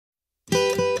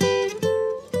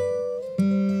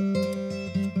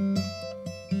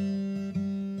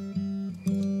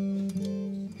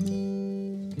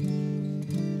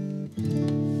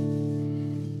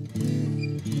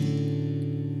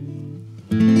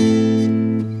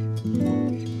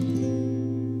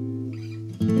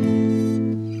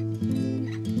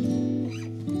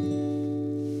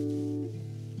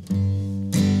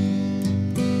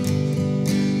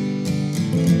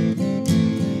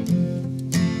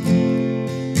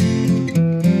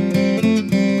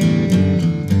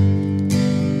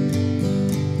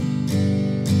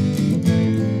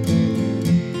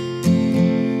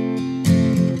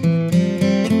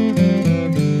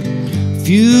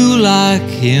few like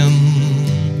him.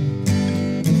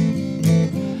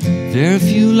 Very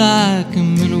few like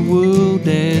him in a world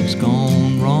that's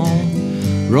gone wrong.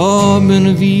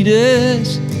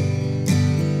 Benavidez.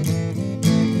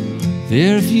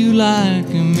 Very few like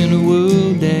him in a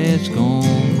world that's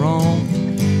gone wrong.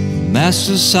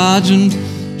 Master Sergeant,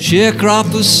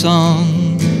 sharecropper's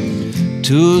son,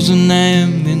 tours of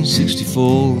Nam in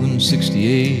 64 and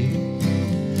 68.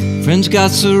 Friends got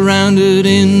surrounded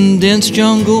in dense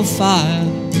jungle fire.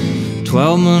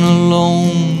 12 men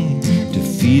alone,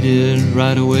 defeated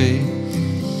right away.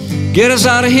 Get us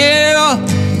out of here,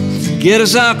 get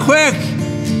us out quick.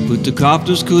 But the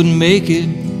copters couldn't make it,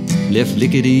 left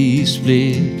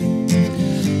lickety-split.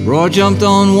 Roy jumped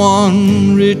on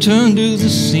one, returned to the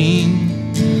scene.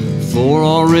 4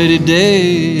 already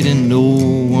dead and no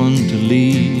one to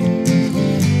lead.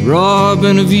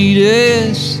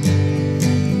 Benavidez.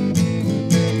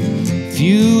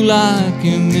 Few like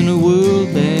him in a world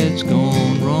that's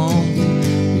gone wrong.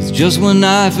 With just one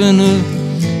knife and a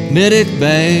medic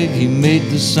bag, he made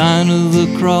the sign of the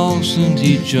cross and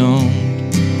he jumped.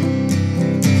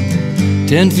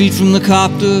 10 feet from the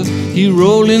copter, he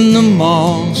rolled in the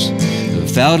moss.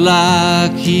 Felt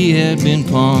like he had been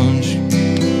punched.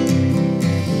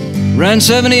 Ran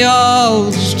 70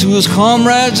 yards to his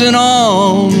comrades in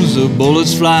arms, the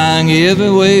bullets flying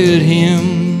everywhere at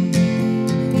him.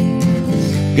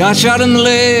 Got shot in the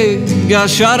leg, got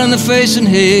shot in the face and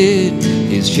head.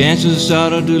 His chances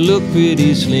started to look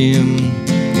pretty slim.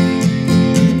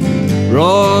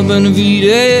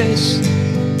 Benavidez.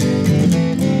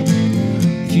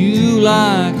 Few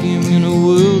like him in a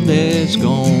world that's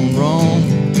gone wrong.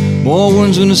 More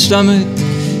wounds in his stomach,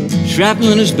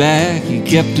 shrapnel in his back. He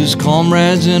kept his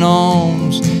comrades in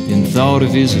arms and thought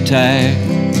of his attack.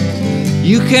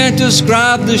 You can't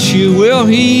describe the sheer will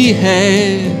he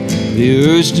had, the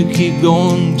urge to keep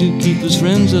going, to keep his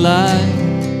friends alive.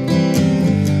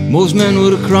 Most men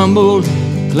would have crumbled,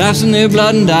 collapsed in their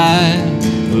blood and died,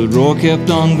 but Roy kept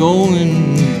on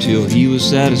going till he was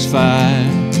satisfied.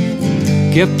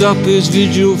 Kept up his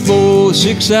vigil for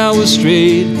 6 hours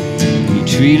straight. He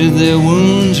treated their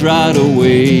wounds right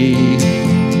away.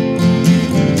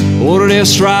 Ordered air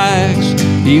strikes,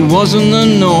 he wasn't the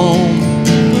norm.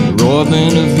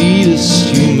 Benavidez,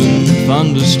 human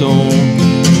thunderstorm.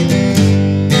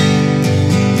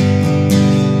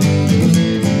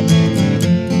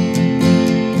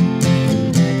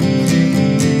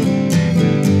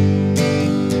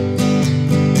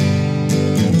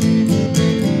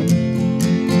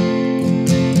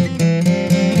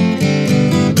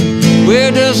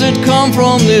 Where does it come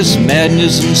from, this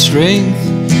madness and strength?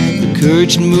 The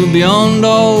courage to move beyond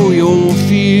all your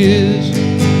fears.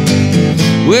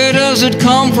 Where does it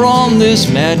come from, this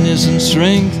madness and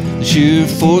strength? The sheer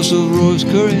force of Roy's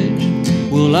courage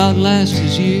will outlast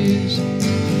his years.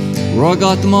 Roy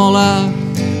got them all out,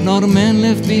 not a man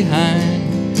left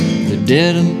behind. The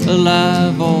dead and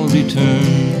alive all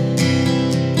returned.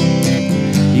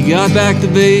 He got back to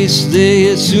base, they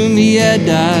assumed he had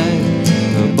died.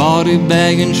 A body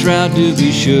bag and shroud to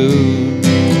be sure.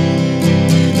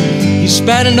 He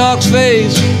spat in Doc's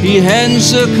face, he hadn't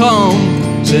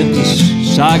succumbed. Sent to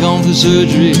Saigon for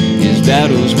surgery, his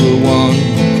battles were won.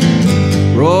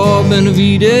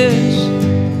 Benavidez.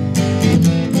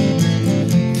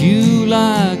 Few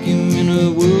like